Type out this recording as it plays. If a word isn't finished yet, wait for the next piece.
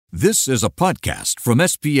This is a podcast from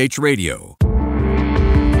SPH Radio.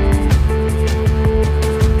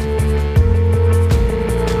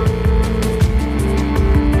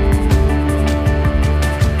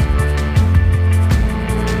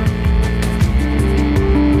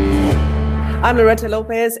 I'm Loretta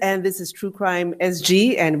Lopez, and this is True Crime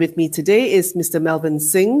SG. And with me today is Mr. Melvin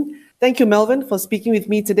Singh. Thank you, Melvin, for speaking with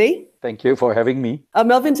me today. Thank you for having me.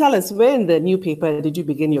 Melvin, tell us, where in the newspaper did you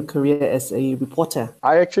begin your career as a reporter?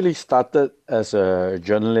 I actually started as a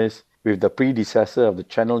journalist with the predecessor of the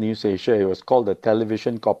Channel News Asia. It was called the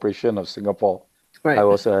Television Corporation of Singapore. Right. I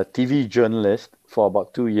was a TV journalist for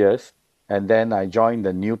about 2 years, and then I joined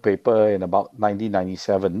the new paper in about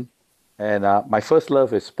 1997. And my first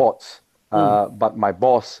love is sports. But my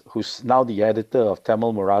boss, who's now the editor of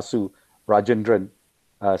Tamil Murasu, Rajendran,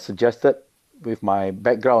 suggested, with my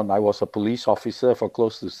background, I was a police officer for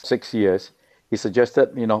close to 6 years. He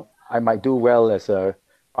suggested, I might do well as a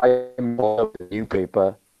crime reporter with a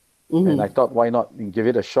newspaper. And I thought, why not give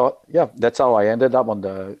it a shot? Yeah, that's how I ended up on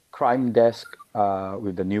the crime desk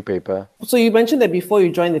with the newspaper. So you mentioned that before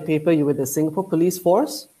you joined the paper, you were the Singapore Police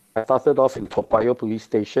Force? I started off in Toa Payoh Police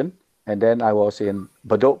Station, and then I was in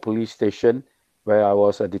Bedok Police Station, where I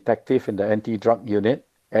was a detective in the anti-drug unit.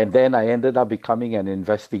 And then I ended up becoming an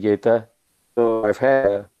investigator. So I've had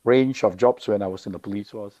a range of jobs when I was in the police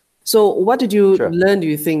force. So what did you learn, do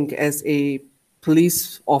you think, as a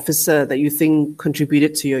police officer that you think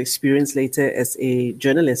contributed to your experience later as a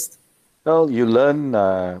journalist? Well, you learn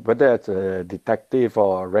whether it's a detective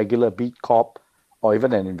or a regular beat cop or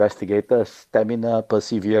even an investigator, stamina,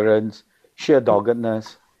 perseverance, sheer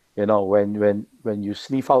doggedness. When you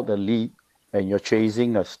sniff out the lead and you're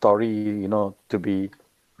chasing a story, to be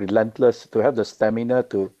relentless, to have the stamina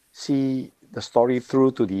to see the story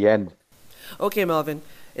through to the end. Okay, Melvin,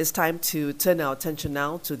 it's time to turn our attention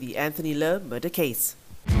now to the Anthony Le murder case.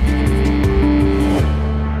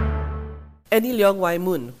 Annie Leong Wai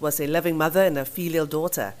Moon was a loving mother and a filial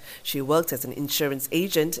daughter. She worked as an insurance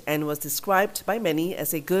agent and was described by many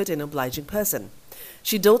as a good and obliging person.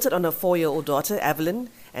 She doted on her 4-year-old daughter, Evelyn,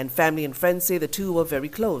 and family and friends say the two were very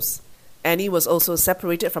close. Annie was also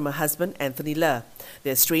separated from her husband, Anthony Le.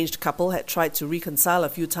 The estranged couple had tried to reconcile a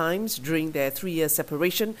few times during their 3-year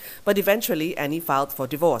separation, but eventually Annie filed for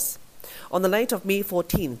divorce. On the night of May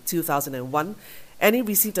 14, 2001, Annie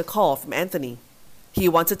received a call from Anthony. He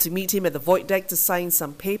wanted to meet him at the void deck to sign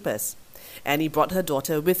some papers. Annie brought her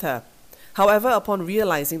daughter with her. However, upon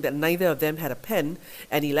realizing that neither of them had a pen,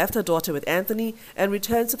 Annie left her daughter with Anthony and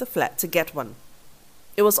returned to the flat to get one.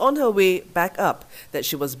 It was on her way back up that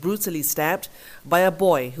she was brutally stabbed by a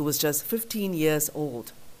boy who was just 15 years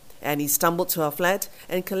old. Annie stumbled to her flat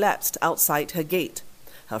and collapsed outside her gate.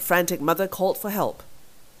 Her frantic mother called for help.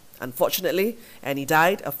 Unfortunately, Annie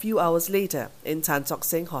died a few hours later in Tan Tock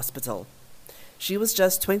Seng Hospital. She was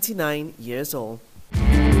just 29 years old.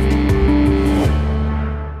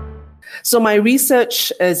 So my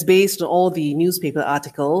research is based on all the newspaper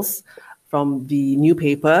articles from the new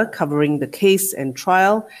paper covering the case and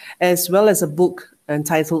trial, as well as a book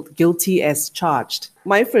entitled Guilty as Charged.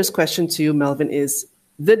 My first question to you, Melvin, is,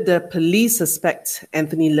 did the police suspect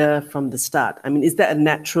Anthony Le from the start? I mean, is that a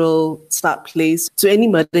natural start place to any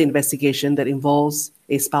murder investigation that involves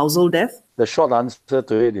a spousal death? The short answer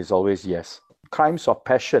to it is always yes. Crimes of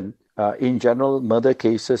passion, in general, murder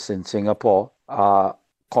cases in Singapore are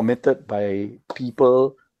committed by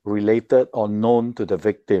people related or known to the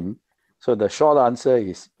victim. So the short answer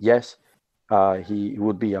is yes, he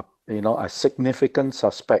would be a significant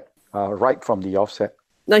suspect right from the offset.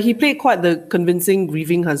 Now, he played quite the convincing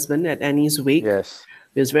grieving husband at Annie's wake. Yes.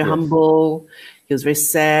 He was very humble. He was very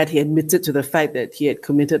sad. He admitted to the fact that he had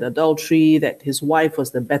committed adultery, that his wife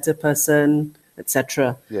was the better person,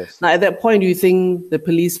 etc. Yes. Now, at that point, do you think the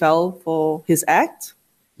police fell for his act?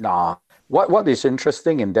 Nah. What is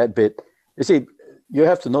interesting in that bit, you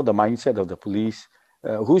have to know the mindset of the police.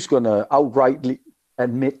 Who's going to outrightly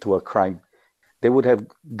admit to a crime? They would have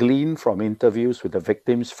gleaned from interviews with the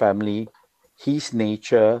victim's family, his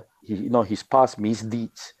nature, his past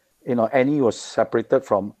misdeeds. Annie was separated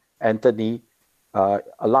from Anthony. A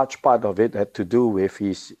large part of it had to do with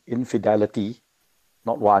his infidelity,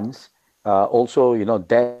 not once. Also,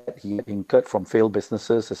 debt he incurred from failed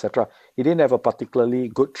businesses, etc. He didn't have a particularly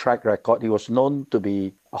good track record. He was known to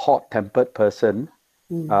be a hot-tempered person.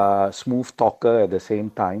 Smooth talker at the same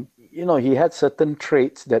time. He had certain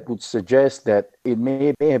traits that would suggest that it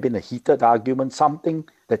may have been a heated argument, something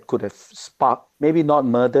that could have sparked, maybe not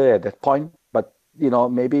murder at that point, but,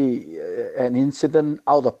 maybe an incident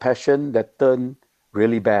out of passion that turned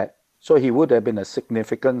really bad. So he would have been a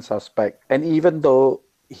significant suspect. And even though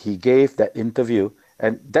he gave that interview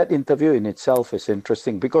And that interview in itself is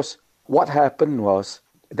interesting because what happened was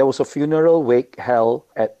there was a funeral wake held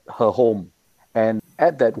at her home. And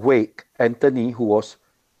at that wake, Anthony, who was,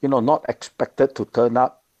 not expected to turn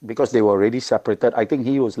up because they were already separated. I think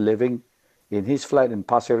he was living in his flat in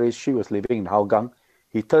Pasir Ris. She was living in Hougang.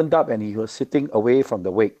 He turned up and he was sitting away from the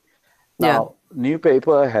wake. Now,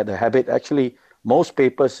 newspaper had a habit, actually, most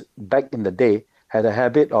papers back in the day had a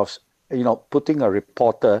habit of, putting a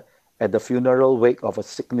reporter at the funeral wake of a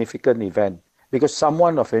significant event because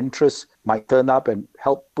someone of interest might turn up and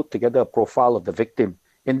help put together a profile of the victim.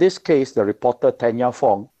 In this case, the reporter Tanya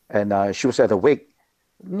Fong, and she was at the wake,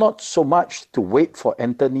 not so much to wait for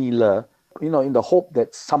Anthony Le, in the hope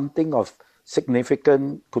that something of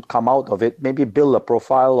significant could come out of it, maybe build a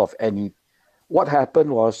profile of Annie. What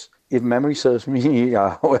happened was, if memory serves me,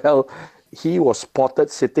 he was spotted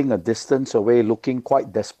sitting a distance away looking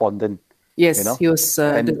quite despondent. Yes, he was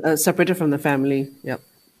separated from the family. Yep.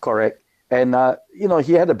 Correct. And,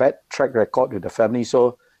 he had a bad track record with the family,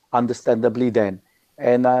 so understandably then.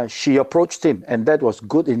 And she approached him, and that was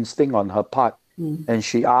good instinct on her part. And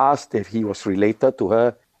she asked if he was related to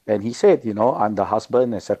her. And he said, I'm the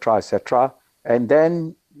husband, etc., etc. And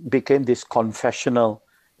then became this confessional.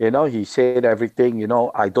 He said everything,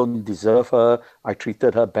 I don't deserve her. I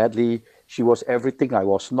treated her badly. She was everything I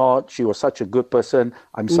was not. She was such a good person.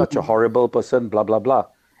 I'm such a horrible person, blah, blah, blah.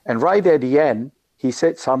 And right at the end, he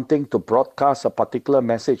said something to broadcast a particular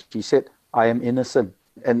message. He said, I am innocent.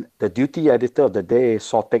 And the duty editor of the day,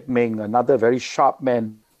 Saw Teck Ming, another very sharp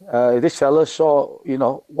man, this fellow saw,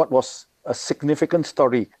 what was a significant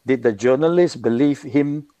story. Did the journalist believe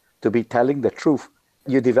him to be telling the truth?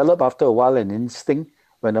 You develop after a while an instinct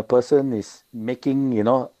when a person is making,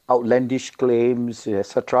 outlandish claims,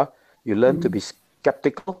 etc. You learn to be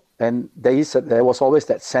skeptical. And there was always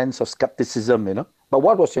that sense of skepticism, But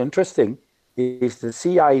what was interesting is the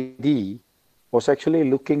CID was actually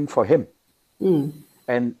looking for him.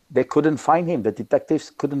 And they couldn't find him. The detectives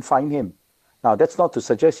couldn't find him. Now, that's not to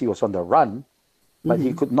suggest he was on the run, but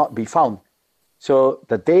he could not be found. So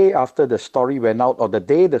the day after the story went out, or the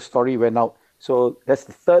day the story went out, so that's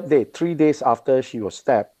the third day, 3 days after she was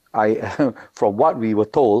stabbed, from what we were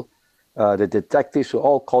told, the detectives were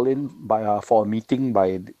all called in for a meeting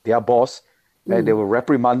by their boss, and they were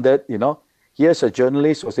reprimanded, Here's a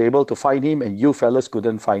journalist was able to find him, and you fellas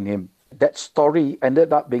couldn't find him. That story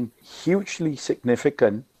ended up being hugely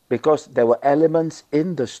significant because there were elements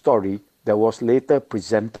in the story that was later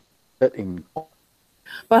presented in court.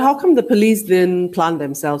 But how come the police didn't plant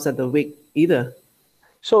themselves at the wake either?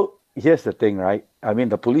 So here's the thing, right? I mean,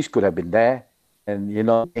 the police could have been there and,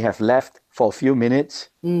 they have left for a few minutes.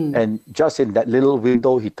 And just in that little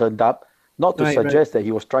window, he turned up. Not to suggest that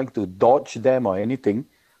he was trying to dodge them or anything,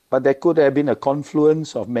 but there could have been a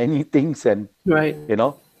confluence of many things. And,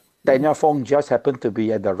 Tanya Fong just happened to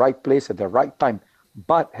be at the right place at the right time.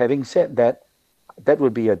 But having said that, that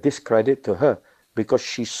would be a discredit to her because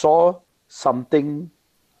she saw something,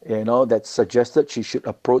 that suggested she should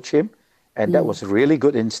approach him. And that was really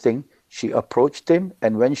good instinct. She approached him.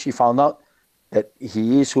 And when she found out that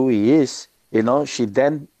he is who he is, she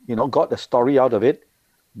then, got a story out of it.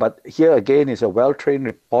 But here again is a well-trained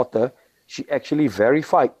reporter. She actually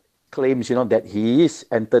verified claims, that he is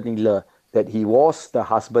Anthony Le, that he was the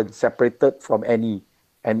husband separated from Annie.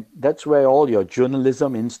 And that's where all your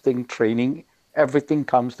journalism instinct training, everything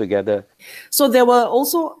comes together. So there were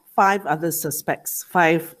also 5 other suspects,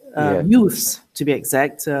 5 youths to be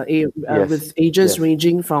exact, with ages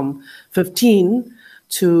ranging from 15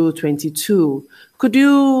 to 22. Could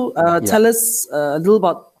you tell us a little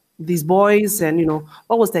about these boys and,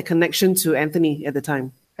 what was their connection to Anthony at the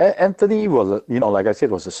time? Anthony was, like I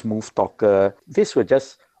said, was a smooth talker. These were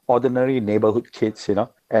just ordinary neighborhood kids,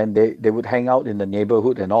 and they would hang out in the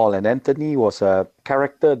neighborhood and all. And Anthony was a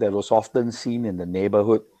character that was often seen in the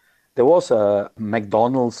neighborhood. There was a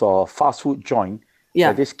McDonald's or fast food joint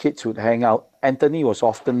where these kids would hang out. Anthony was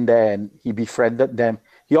often there and he befriended them.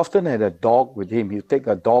 He often had a dog with him. He'd take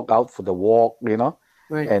a dog out for the walk,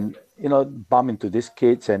 and, bump into these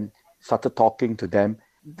kids and started talking to them.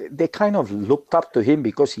 They kind of looked up to him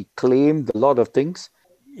because he claimed a lot of things.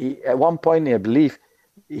 At one point, I believe,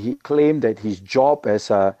 he claimed that his job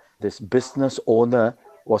as this business owner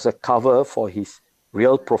was a cover for his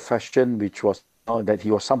real profession, which was that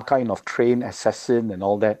he was some kind of trained assassin and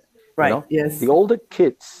all that. Right, yes. The older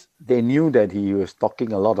kids, they knew that he was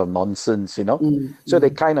talking a lot of nonsense, So they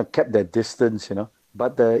kind of kept their distance,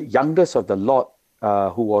 But the youngest of the lot,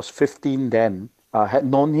 who was 15 then, had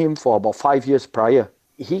known him for about 5 years prior.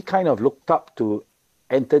 He kind of looked up to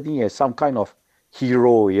Anthony as some kind of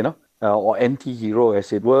hero, or anti-hero,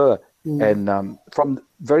 as it were. And from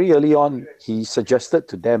very early on, he suggested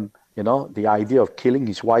to them, the idea of killing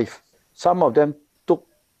his wife. Some of them took,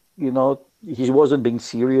 he wasn't being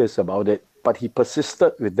serious about it, but he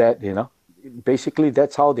persisted with that, Basically,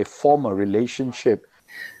 that's how they form a relationship.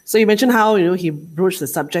 So you mentioned how, he broached the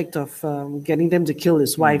subject of getting them to kill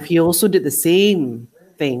his wife. He also did the same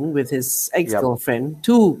thing with his ex-girlfriend,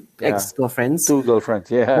 two ex-girlfriends. Two girlfriends,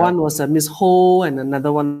 yeah. One was a Miss Ho and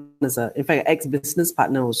another one is in fact, an ex-business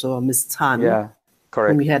partner also, Miss Tan. Yeah,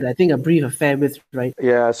 correct. Whom he had, I think, a brief affair with, right?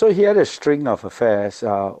 Yeah, so he had a string of affairs.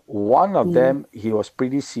 One of them he was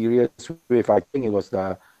pretty serious with. I think it was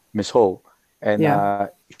the Miss Ho. And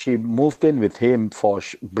she moved in with him for a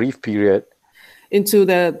brief period. Into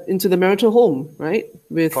the marital home, right?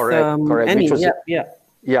 With correct. Annie.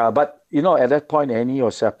 Yeah, but at that point, Annie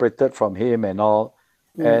was separated from him and all.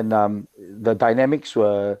 And the dynamics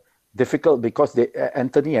were difficult because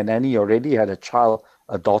Anthony and Annie already had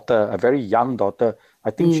a daughter, a very young daughter.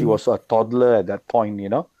 I think she was a toddler at that point,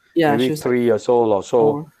 maybe 3 years old or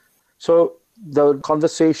so. So the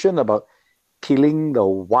conversation about killing the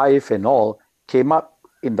wife and all came up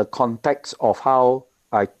in the context of how,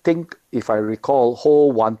 I think, if I recall, Ho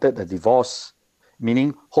wanted a divorce,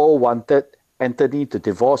 meaning Ho wanted Anthony to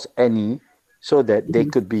divorce Annie so that they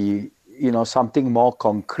could be, something more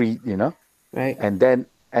concrete, Right. And then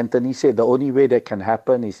Anthony said the only way that can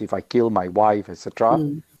happen is if I kill my wife, etc.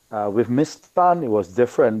 With Miss Tan, it was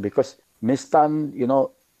different because Miss Tan,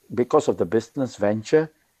 because of the business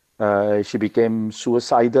venture, she became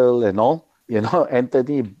suicidal and all.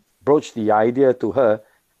 Anthony broached the idea to her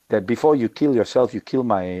that before you kill yourself, you kill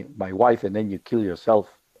my wife and then you kill yourself.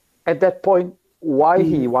 At that point, why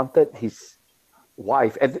he wanted his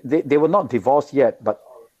wife, and they were not divorced yet, but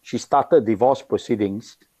she started divorce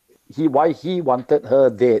proceedings. Why he wanted her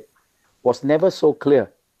dead was never so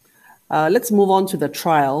clear. Let's move on to the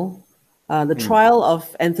trial. The trial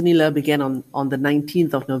of Anthony Le began on the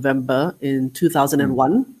 19th of November in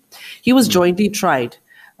 2001. He was jointly tried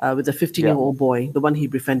with a 15-year-old boy, the one he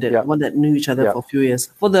befriended, the one that knew each other for a few years,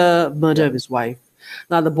 for the murder of his wife.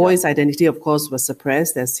 Now, the boy's identity, of course, was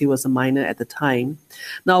suppressed as he was a minor at the time.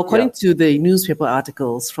 Now, according to the newspaper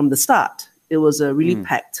articles from the start, it was a really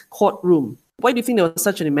packed courtroom. Why do you think there was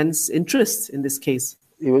such an immense interest in this case?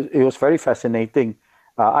 It was very fascinating.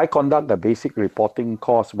 I conduct the basic reporting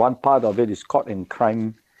course. One part of it is court and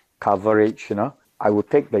crime coverage. I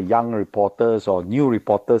would take the young reporters or new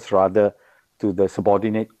reporters rather to the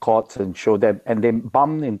subordinate courts and show them. And they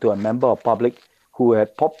bumped into a member of public who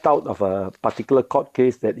had popped out of a particular court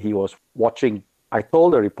case that he was watching. I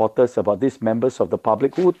told the reporters about these members of the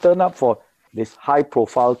public who would turn up for these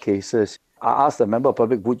high-profile cases. I asked the member of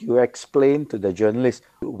public, would you explain to the journalist,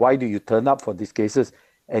 why do you turn up for these cases?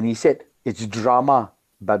 And he said, it's drama,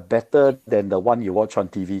 but better than the one you watch on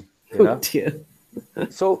TV. Oh dear.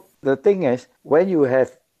 So the thing is, when you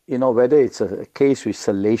have, whether it's a case with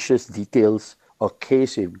salacious details or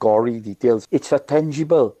case with gory details, it's a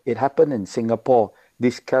tangible. It happened in Singapore.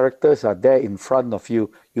 These characters are there in front of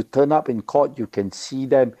you. You turn up in court, you can see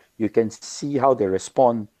them, you can see how they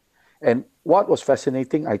respond. And what was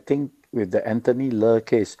fascinating, I think, with the Anthony Le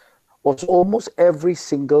case was almost every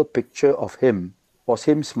single picture of him was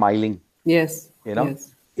him smiling. Yes.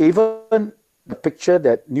 Yes. Even the picture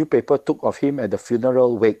that newspaper took of him at the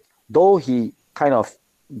funeral wake, though he kind of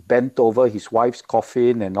bent over his wife's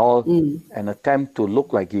coffin and all, an attempt to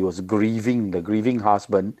look like he was grieving, the grieving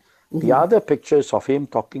husband. The other pictures of him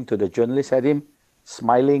talking to the journalist had him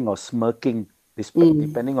smiling or smirking,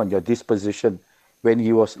 depending on your disposition. When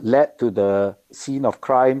he was led to the scene of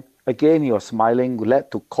crime, again, he was smiling, led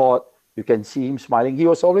to court. You can see him smiling. He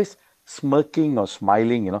was always smirking or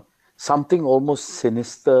smiling, something almost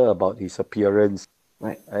sinister about his appearance.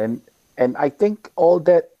 Right. And I think all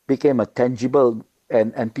that became a tangible,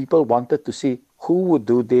 and people wanted to see who would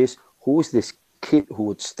do this, who is this kid who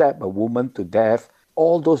would stab a woman to death,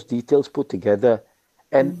 all those details put together.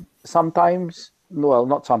 And sometimes, well,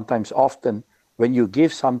 not sometimes, often, when you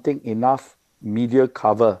give something enough media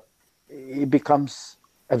cover, it becomes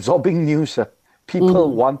absorbing news.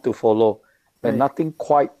 People want to follow, and nothing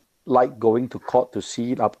quite like going to court to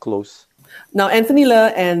see it up close. Now, Anthony Le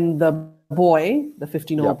and the boy, the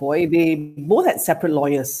 15-year-old boy, they both had separate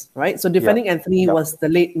lawyers, right? So defending Anthony was the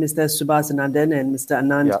late Mr. Subhas Anandan and Mr.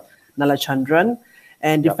 Anand Nalachandran.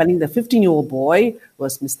 And defending the 15-year-old boy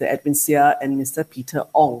was Mr. Edwin Seah and Mr. Peter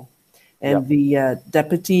Ong. And the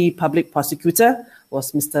deputy public prosecutor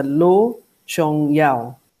was Mr. Loh Chong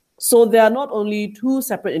Yao. So there are not only two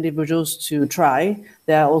separate individuals to try,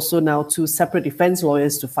 there are also now two separate defense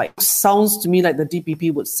lawyers to fight. Sounds to me like the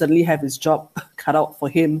DPP would certainly have his job cut out for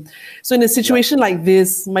him. So in a situation like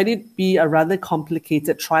this, might it be a rather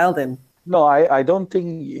complicated trial then? No, I don't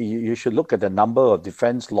think you should look at the number of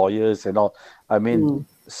defense lawyers and all. I mean,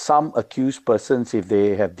 some accused persons, if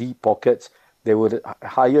they have deep pockets, they would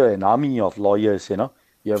hire an army of lawyers,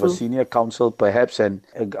 You have a senior counsel perhaps and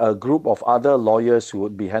a group of other lawyers who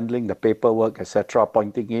would be handling the paperwork, etc.,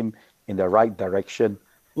 pointing him in the right direction.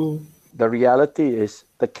 The reality is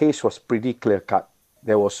the case was pretty clear-cut.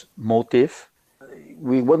 There was motive.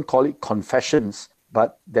 We won't call it confessions,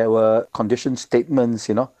 but there were condition statements,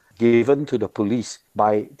 given to the police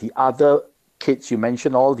by the other kids. You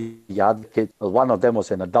mentioned all the other kids. One of them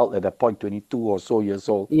was an adult at that point, 22 or so years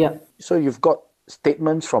old. Yeah. So you've got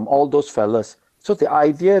statements from all those fellas. So the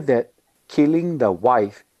idea that killing the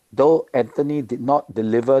wife, though Anthony did not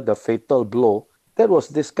deliver the fatal blow, that was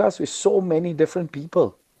discussed with so many different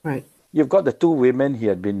people. Right. You've got the two women he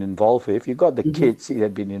had been involved with. You've got the kids he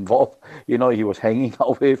had been involved, he was hanging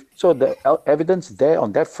out with. So the evidence there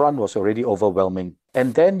on that front was already overwhelming.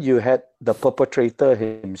 And then you had the perpetrator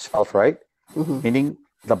himself, right? Meaning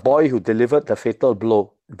the boy who delivered the fatal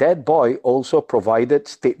blow. That boy also provided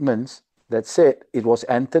statements that said it was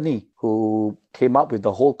Anthony who came up with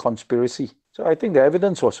the whole conspiracy. So I think the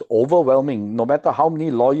evidence was overwhelming. No matter how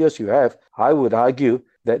many lawyers you have, I would argue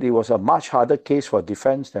that it was a much harder case for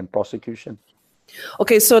defense than prosecution.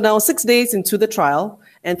 Okay, so now 6 days into the trial,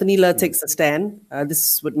 Anthony Le takes a stand.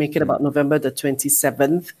 This would make it about November the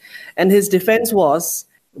 27th. And his defense was,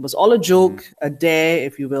 it was all a joke, a dare,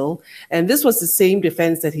 if you will. And this was the same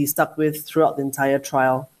defense that he stuck with throughout the entire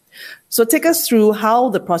trial. So take us through how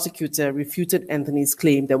the prosecutor refuted Anthony's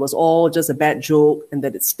claim that was all just a bad joke and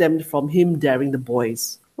that it stemmed from him daring the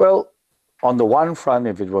boys. Well, on the one front,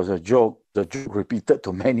 if it was a joke, the joke repeated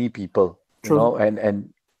to many people,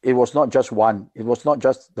 and it was not just one. It was not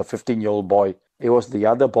just the 15-year-old boy. It was the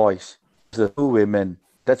other boys, the two women.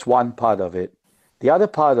 That's one part of it. The other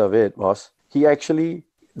part of it was he actually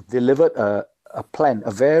delivered a plan,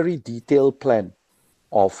 a very detailed plan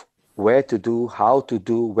of where to do, how to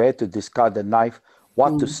do, where to discard the knife,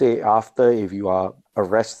 what to say after if you are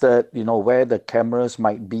arrested, where the cameras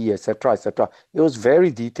might be, etc., etc. It was very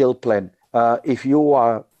detailed plan. If you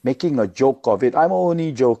are making a joke of it, I'm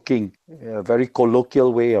only joking, a very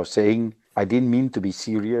colloquial way of saying, I didn't mean to be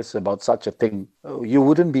serious about such a thing. You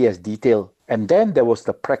wouldn't be as detailed. And then there was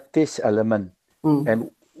the practice element. And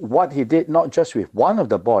what he did, not just with one of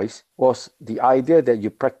the boys, was the idea that you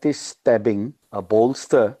practice stabbing a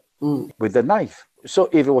bolster with a knife. So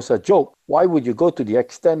if it was a joke, why would you go to the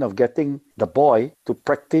extent of getting the boy to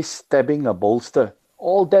practice stabbing a bolster?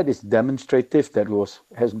 All that is demonstrative that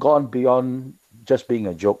has gone beyond just being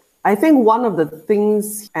a joke. I think one of the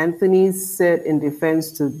things Anthony said in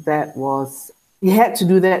defense to that was he had to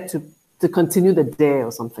do that to continue the dare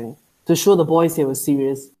or something, to show the boys he was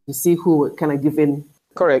serious, to see who would kind of give in.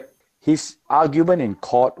 Correct. His argument in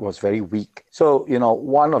court was very weak. So,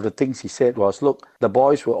 one of the things he said was, look, the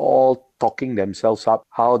boys were all talking themselves up,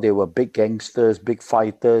 how they were big gangsters, big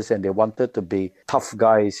fighters, and they wanted to be tough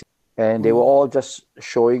guys. And they were all just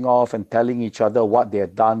showing off and telling each other what they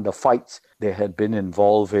had done, the fights they had been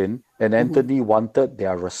involved in. And Anthony wanted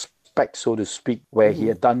their respect, so to speak, where he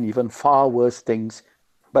had done even far worse things.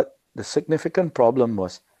 But the significant problem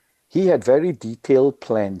was he had very detailed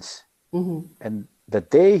plans. And the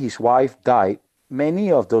day his wife died,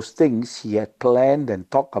 many of those things he had planned and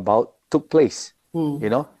talked about took place.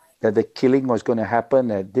 That the killing was going to happen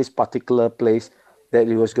at this particular place, that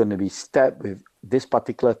he was going to be stabbed with this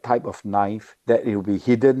particular type of knife, that it will be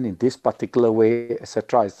hidden in this particular way,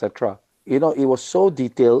 etc., etc. It was so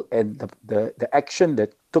detailed, and the action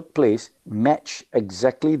that took place matched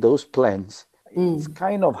exactly those plans. It's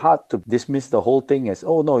kind of hard to dismiss the whole thing as,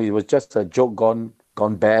 oh no, it was just a joke gone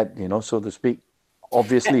bad, so to speak.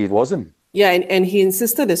 Obviously, it wasn't. Yeah, and he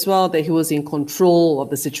insisted as well that he was in control of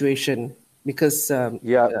the situation because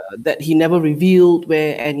that he never revealed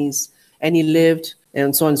where Annie lived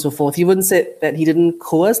and so on and so forth. He even said that he didn't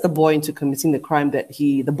coerce the boy into committing the crime, that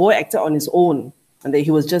the boy acted on his own and that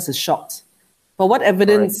he was just as shocked. But what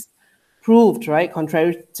evidence proved, right,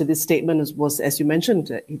 contrary to this statement was, as you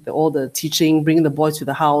mentioned, all the teaching, bringing the boy to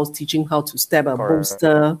the house, teaching how to stab a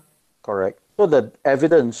bolster. Correct. So the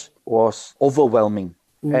evidence was overwhelming.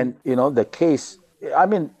 And, the case,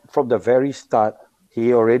 from the very start,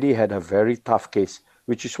 he already had a very tough case,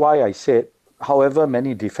 which is why I said, however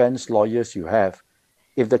many defense lawyers you have,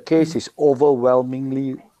 if the case is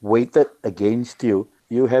overwhelmingly weighted against you,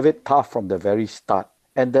 you have it tough from the very start.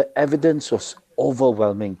 And the evidence was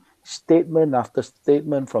overwhelming. statement after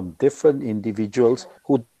statement from different individuals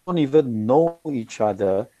who don't even know each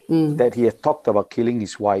other that he had talked about killing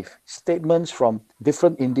his wife. Statements from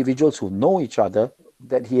different individuals who know each other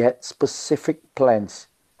that he had specific plans.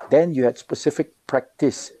 Then you had specific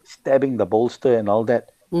practice, stabbing the bolster and all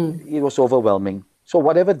that. It was overwhelming. So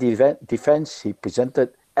whatever defense he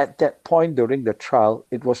presented at that point during the trial,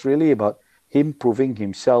 it was really about him proving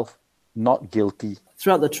himself not guilty.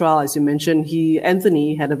 Throughout the trial, as you mentioned,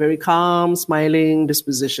 Anthony had a very calm, smiling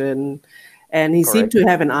disposition, and he seemed to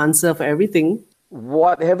have an answer for everything.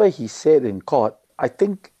 Whatever he said in court, I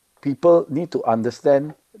think people need to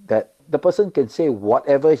understand that the person can say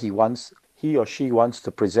whatever he or she wants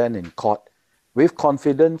to present in court with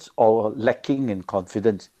confidence or lacking in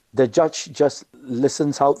confidence. The judge just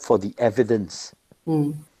listens out for the evidence.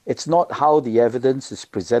 It's not how the evidence is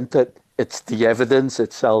presented, it's the evidence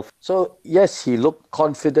itself. So yes, he looked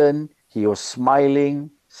confident, he was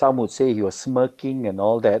smiling, some would say he was smirking and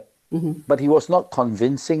all that, but he was not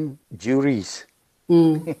convincing juries.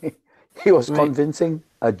 He was convincing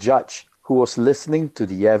a judge who was listening to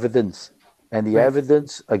the evidence. And the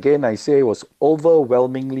evidence, again, I say, was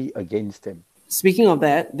overwhelmingly against him. Speaking of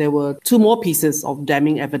that, there were two more pieces of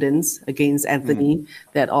damning evidence against Anthony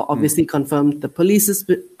that obviously confirmed the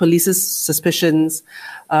police's suspicions.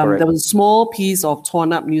 There was a small piece of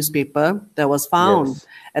torn up newspaper that was found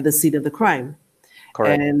at the scene of the crime.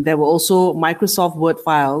 Correct. And there were also Microsoft Word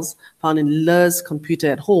files found in Le's computer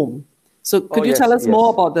at home. So could you tell us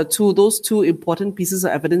more about those two important pieces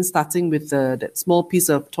of evidence, starting with that small piece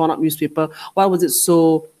of torn up newspaper? Why was it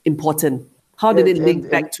so important? How did it link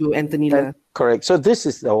back to Anthony Le? Correct. So this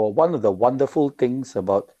is one of the wonderful things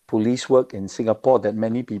about police work in Singapore that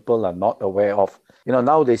many people are not aware of.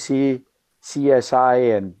 Now they see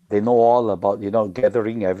CSI and they know all about,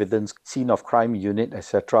 gathering evidence, scene of crime unit,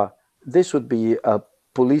 etc. This would be a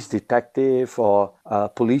police detective or a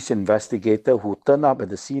police investigator who turn up at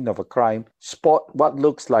the scene of a crime, spot what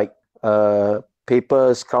looks like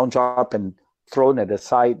papers scrounged up and thrown at the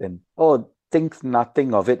side and, think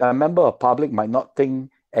nothing of it. I remember a public might not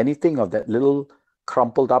think anything of that little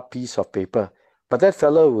crumpled up piece of paper. But that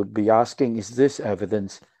fellow would be asking, is this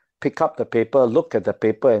evidence? Pick up the paper, look at the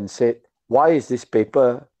paper and say, why is this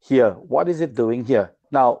paper here? What is it doing here?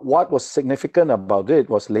 Now, what was significant about it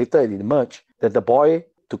was later it emerged that the boy,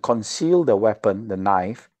 to conceal the weapon, the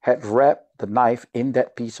knife, had wrapped the knife in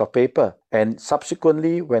that piece of paper. And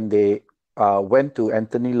subsequently, when they went to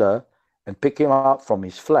Anthony Le and picked him up from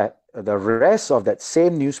his flat, the rest of that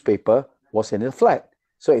same newspaper was in the flat.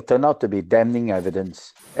 So it turned out to be damning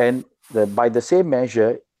evidence. And by the same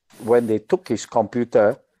measure, when they took his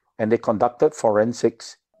computer and they conducted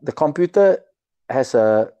forensics, the computer has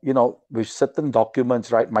with certain documents,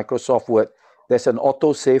 right, Microsoft Word, there's an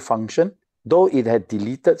autosave function. Though it had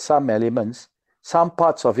deleted some elements, some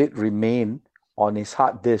parts of it remain on his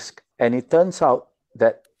hard disk. And it turns out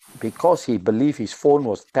that because he believed his phone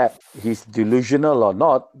was tapped, he's delusional or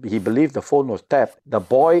not, he believed the phone was tapped, the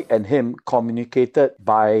boy and him communicated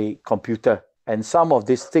by computer. And some of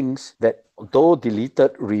these things that, though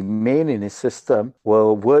deleted, remain in his system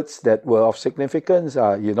were words that were of significance,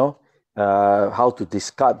 how to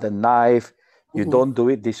discard the knife, you don't do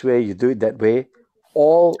it this way, you do it that way.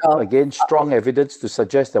 All, again, strong evidence to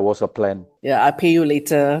suggest there was a plan. Yeah, I'll pay you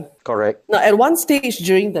later. Correct. Now, at one stage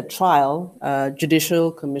during the trial, Judicial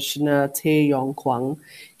Commissioner Tay Yong Kwang,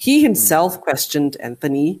 he himself questioned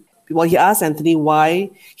Anthony. Well, he asked Anthony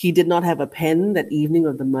why he did not have a pen that evening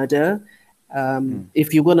of the murder.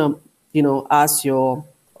 If you're going to, ask your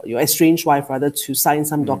estranged wife, rather, to sign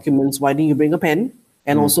some documents, why didn't you bring a pen?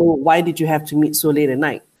 And also, why did you have to meet so late at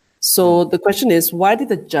night? So the question is, why did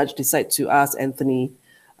the judge decide to ask Anthony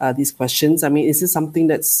these questions? I mean, is this something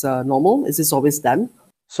that's normal? Is this always done?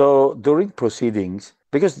 So during proceedings,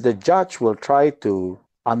 because the judge will try to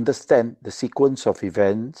understand the sequence of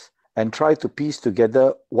events and try to piece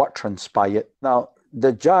together what transpired. Now,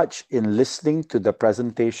 the judge, in listening to the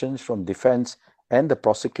presentations from defense and the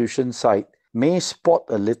prosecution side, may spot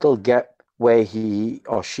a little gap where he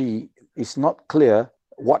or she is not clear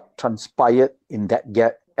what transpired in that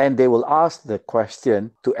gap. And they will ask the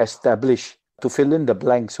question to establish, to fill in the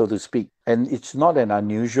blank, so to speak. And it's not an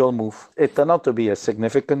unusual move. It turned out to be a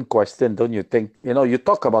significant question, don't you think? You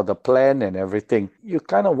talk about the plan and everything. You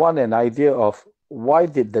kind of want an idea of why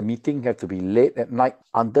did the meeting have to be late at night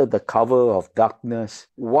under the cover of darkness?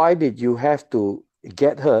 Why did you have to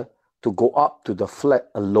get her to go up to the flat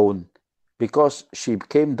alone? Because she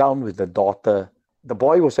came down with the daughter. The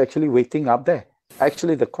boy was actually waiting up there.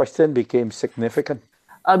 Actually, the question became significant.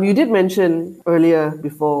 You did mention earlier,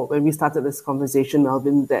 before when we started this conversation,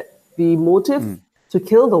 Melvin, that the motive to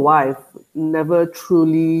kill the wife never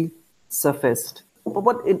truly surfaced. But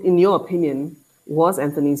what, in your opinion, was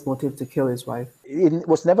Anthony's motive to kill his wife? It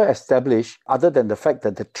was never established other than the fact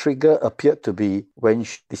that the trigger appeared to be when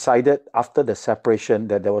she decided after the separation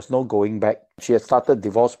that there was no going back. She had started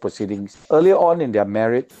divorce proceedings. Earlier on in their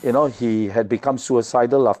marriage, he had become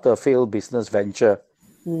suicidal after a failed business venture.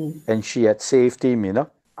 And she had saved him,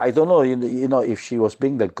 I don't know, if she was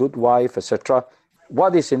being the good wife, etc.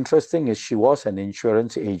 What is interesting is she was an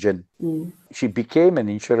insurance agent. She became an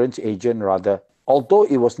insurance agent rather. Although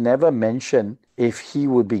it was never mentioned if he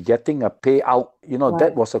would be getting a payout, Right.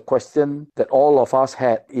 that was a question that all of us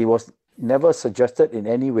had. It was never suggested in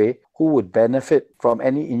any way who would benefit from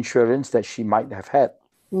any insurance that she might have had.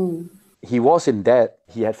 He was in debt.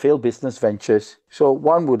 He had failed business ventures. So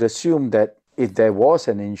one would assume that if there was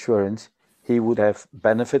an insurance, he would have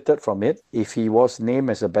benefited from it if he was named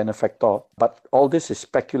as a benefactor. But all this is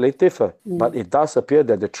speculative. But it does appear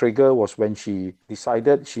that the trigger was when she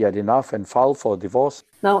decided she had enough and filed for divorce.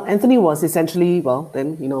 Now, Anthony was essentially,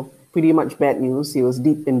 pretty much bad news. He was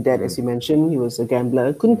deep in debt, as you mentioned. He was a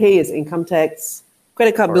gambler, couldn't pay his income tax,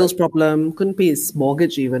 credit card bills problem, couldn't pay his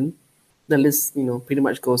mortgage even. The list, pretty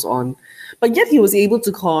much goes on. But yet he was able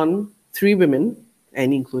to con 3 women,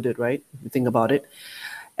 Annie included, right? If you think about it,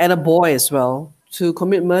 and a boy as well, to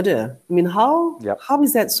commit murder. I mean, how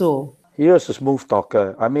is that so? He was a smooth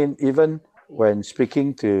talker. I mean, even when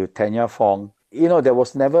speaking to Tanya Fong, he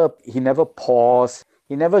never paused.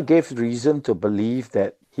 He never gave reason to believe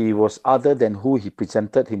that he was other than who he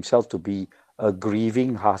presented himself to be, a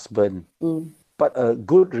grieving husband. But a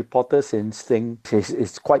good reporter's instinct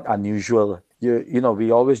is quite unusual.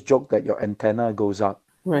 We always joke that your antenna goes up.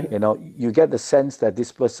 Right. You get the sense that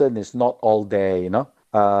this person is not all there,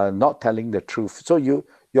 not telling the truth. So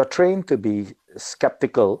you're trained to be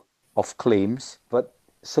skeptical of claims, but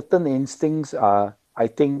certain instincts are, I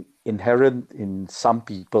think, inherent in some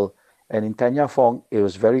people. And in Tanya Fong, it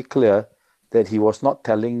was very clear that he was not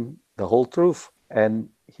telling the whole truth. And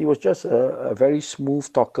he was just a very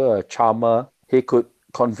smooth talker, a charmer. He could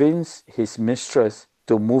convince his mistress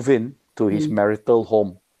to move in to his marital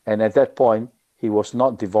home. And at that point, he was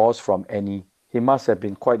not divorced from Annie. He must have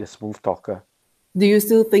been quite a smooth talker. Do you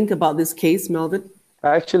still think about this case, Melvin?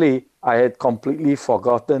 Actually, I had completely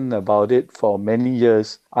forgotten about it for many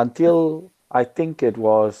years until I think it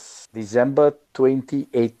was December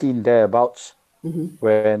 2018 thereabouts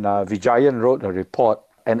when Vijayan wrote a report.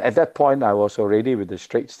 And at that point, I was already with the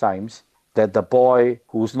Straits Times that the boy,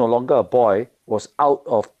 who's no longer a boy, was out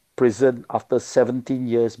of prison after 17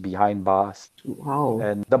 years behind bars. Wow.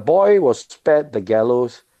 And the boy was spared the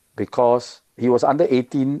gallows because he was under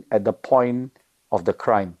 18 at the point of the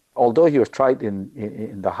crime. Although he was tried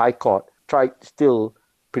in the High Court, tried still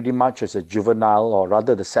pretty much as a juvenile, or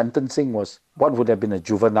rather the sentencing was what would have been a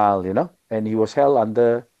juvenile, and he was held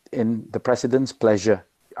under in the president's pleasure.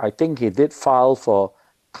 I think he did file for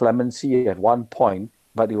clemency at one point,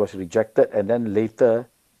 but he was rejected, and then later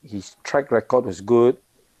his track record was good.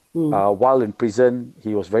 While in prison,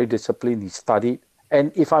 he was very disciplined, he studied.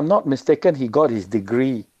 And if I'm not mistaken, he got his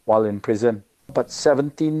degree while in prison. But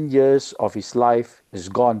 17 years of his life is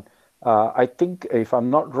gone. I think, if I'm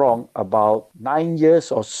not wrong, about 9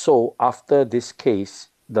 years or so after this case,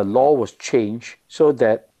 the law was changed so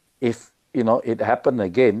that if it happened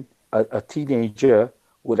again, a teenager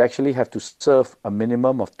would actually have to serve a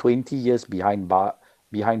minimum of 20 years behind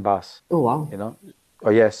bars. Oh, wow. Oh,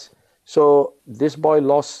 yes. So this boy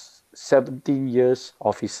lost 17 years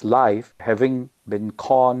of his life, having been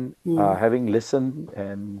conned, having listened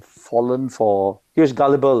and fallen for... He was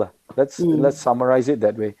gullible. Let's summarize it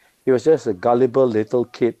that way. He was just a gullible little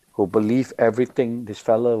kid who believed everything this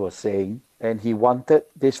fella was saying. And he wanted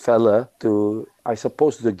this fella to, I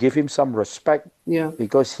suppose, to give him some respect. Yeah.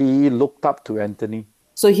 Because he looked up to Anthony.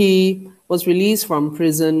 So he was released from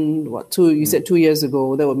prison, you said 2 years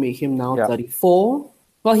ago. That would make him now 34.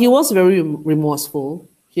 Well, he was very remorseful.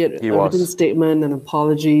 He had a written statement, an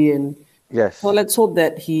apology, and yes. Well, let's hope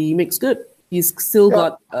that he makes good. He's still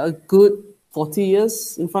got a good 40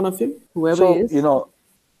 years in front of him, whoever he is.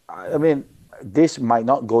 I mean, this might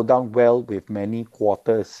not go down well with many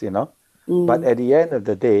quarters, but at the end of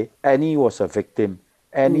the day, Annie was a victim.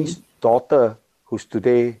 Annie's daughter, who's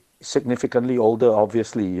today significantly older,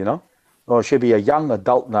 obviously, or she'll be a young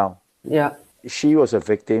adult now. Yeah. She was a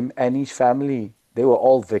victim. Annie's family, they were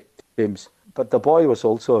all victims. But the boy was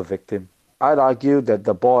also a victim. I'd argue that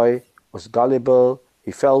the boy was gullible.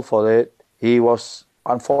 He fell for it. He was,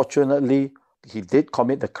 unfortunately, he did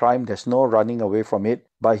commit the crime. There's no running away from it.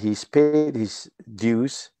 But he's paid his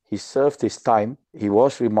dues. He served his time. He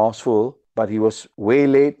was remorseful, but he was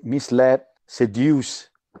waylaid, misled, Seduced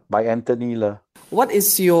by Anthony Le. What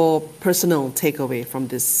is your personal takeaway from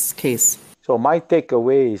this case? So my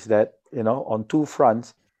takeaway is that, on two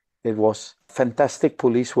fronts, it was fantastic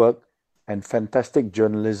police work and fantastic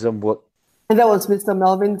journalism work. And that was Mr.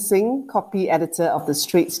 Melvin Singh, copy editor of the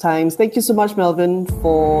Straits Times. Thank you so much, Melvin,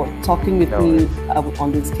 for talking with me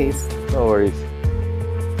on this case. No worries.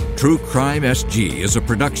 True Crime SG is a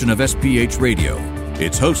production of SPH Radio.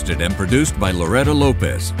 It's hosted and produced by Loretta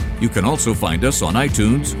Lopez. You can also find us on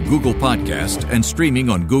iTunes, Google Podcast, and streaming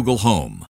on Google Home.